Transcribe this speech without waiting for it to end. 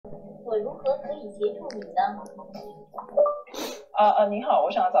我如何可以协助你呢？你好，我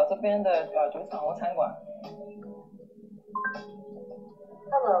想找这边的酒厂或餐馆。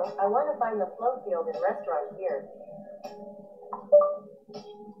Hello, I want to find the flow field and restaurant here.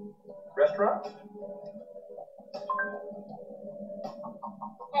 Restaurant?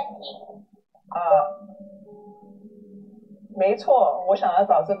 餐厅。没错，我想要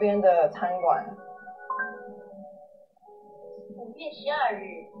找这边的餐馆。5月12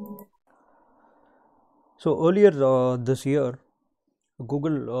日。So earlier this year,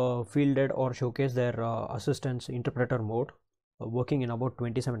 Google fielded or showcased their assistance interpreter mode, working in about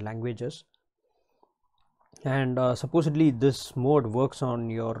 27 languages. And supposedly this mode works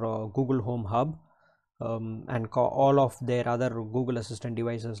on your Google Home Hub and all of their other Google Assistant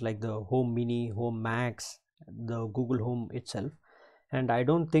devices like the Home Mini, Home Max, the Google Home itself. And I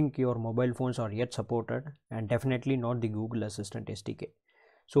don't think your mobile phones are yet supported, and definitely not the Google Assistant SDK.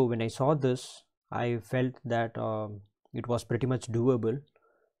 So when I saw this, I felt that it was pretty much doable,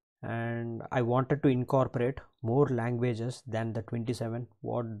 and I wanted to incorporate more languages than the 27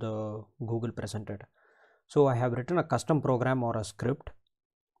 what the Google presented. So I have written a custom program or a script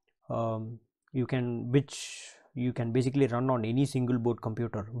which you can basically run on any single board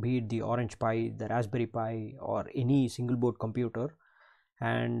computer, be it the Orange Pi, the Raspberry Pi, or any single board computer,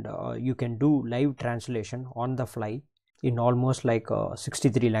 and you can do live translation on the fly in almost like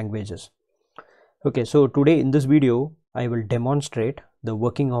 63 languages. Okay, so today in this video I will demonstrate the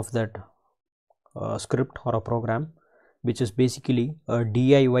working of that script or a program, which is basically a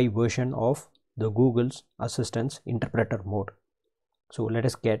DIY version of the Google's Assistance interpreter mode. So let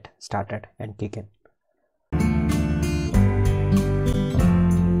us get started and kick in.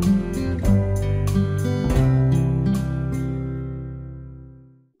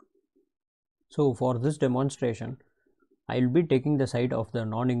 So for this demonstration, I will be taking the side of the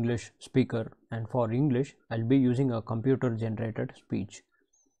non-English speaker, and for English I will be using a computer generated speech.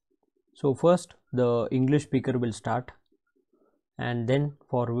 So first the English speaker will start, and then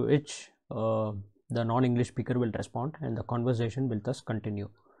for which the non-English speaker will respond, and the conversation will thus continue.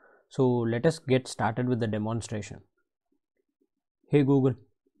 So let us get started with the demonstration. Hey Google,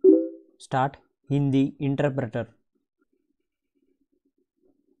 start Hindi interpreter.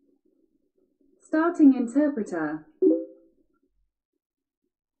 Starting interpreter.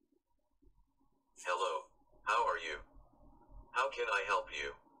 Hello, how are you? How can I help you?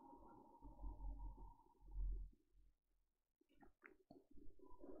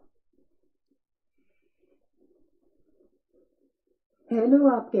 Hello,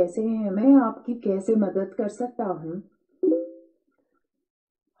 आप कैसे हैं? मैं आपकी कैसे मदद कर सकता हूँ?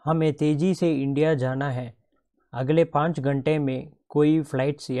 हमें तेजी से इंडिया जाना है। अगले 5 घंटे में कोई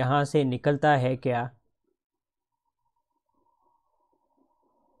फ्लाइट्स यहाँ से निकलता है क्या?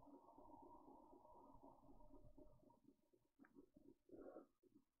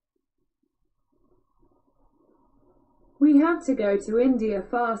 We have to go to India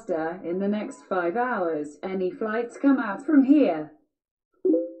faster in the next 5 hours. Any flights come out from here?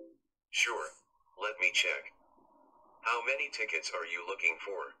 Sure, let me check. How many tickets are you looking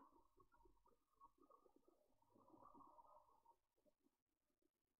for?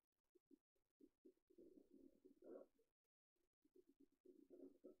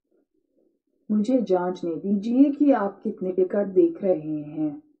 मुझे जांचने दीजिए कि आप कितने टिकट देख रहे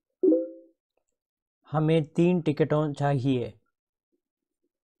हैं। हमें 3 टिकटों चाहिए।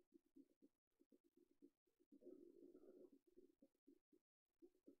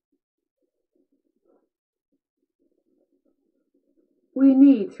 We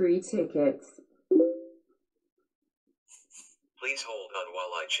need 3 tickets. Please hold on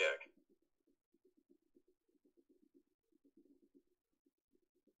while I check.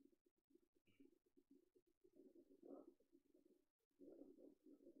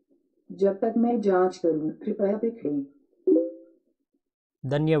 जब तक मैं जांच करूं, कृपया लिखें।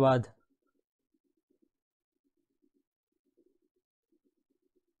 धन्यवाद।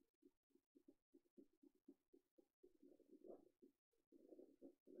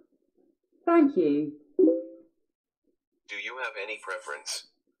 Thank you. Do you have any preference?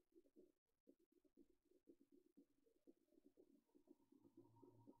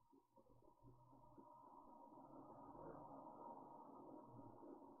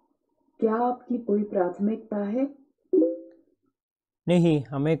 क्या आपकी कोई प्राथमिकता है? नहीं,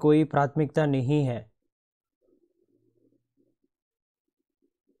 हमें कोई प्राथमिकता नहीं है।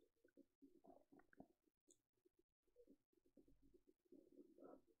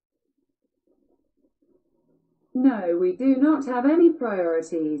 No, we do not have any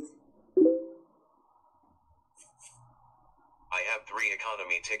priorities. I have 3 free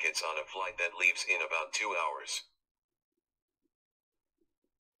economy tickets on a flight that leaves in about 2 hours.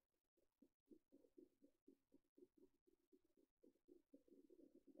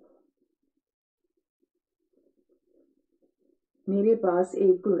 मेरे पास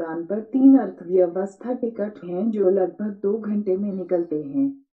एक उड़ान पर 3 अर्थव्यवस्था टिकट हैं जो लगभग 2 घंटे में निकलते हैं।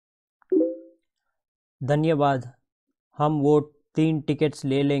 धन्यवाद, हम वो 3 टिकट्स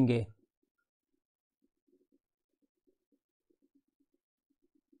ले लेंगे।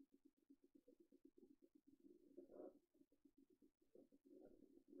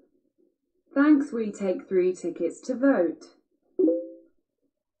 Thanks, we take 3 tickets to vote.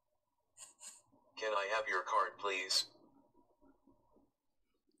 Can I have your card, please?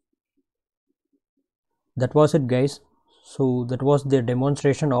 That was it, guys. So that was the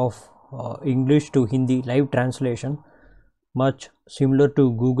demonstration of English to Hindi live translation, much similar to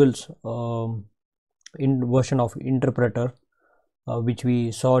Google's version of interpreter, which we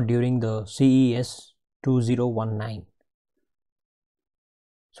saw during the CES 2019.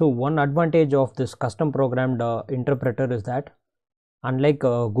 So one advantage of this custom programmed interpreter is that unlike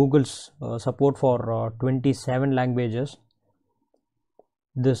Google's support for 27 languages,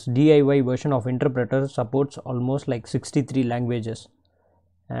 this DIY version of interpreter supports almost like 63 languages,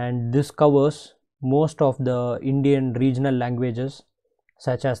 and this covers most of the Indian regional languages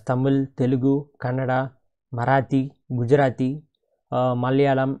such as Tamil, Telugu, Kannada, Marathi, Gujarati,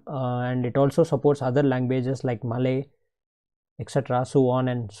 Malayalam, and it also supports other languages like Malay, etc., so on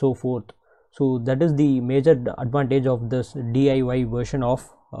and so forth. So that is the major advantage of this DIY version of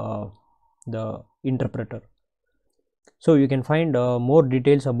the interpreter. So you can find more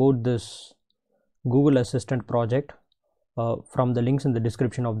details about this Google Assistant project from the links in the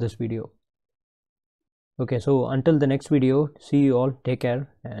description of this video. Okay, so until the next video, see you all, take care,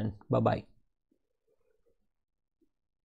 and bye bye.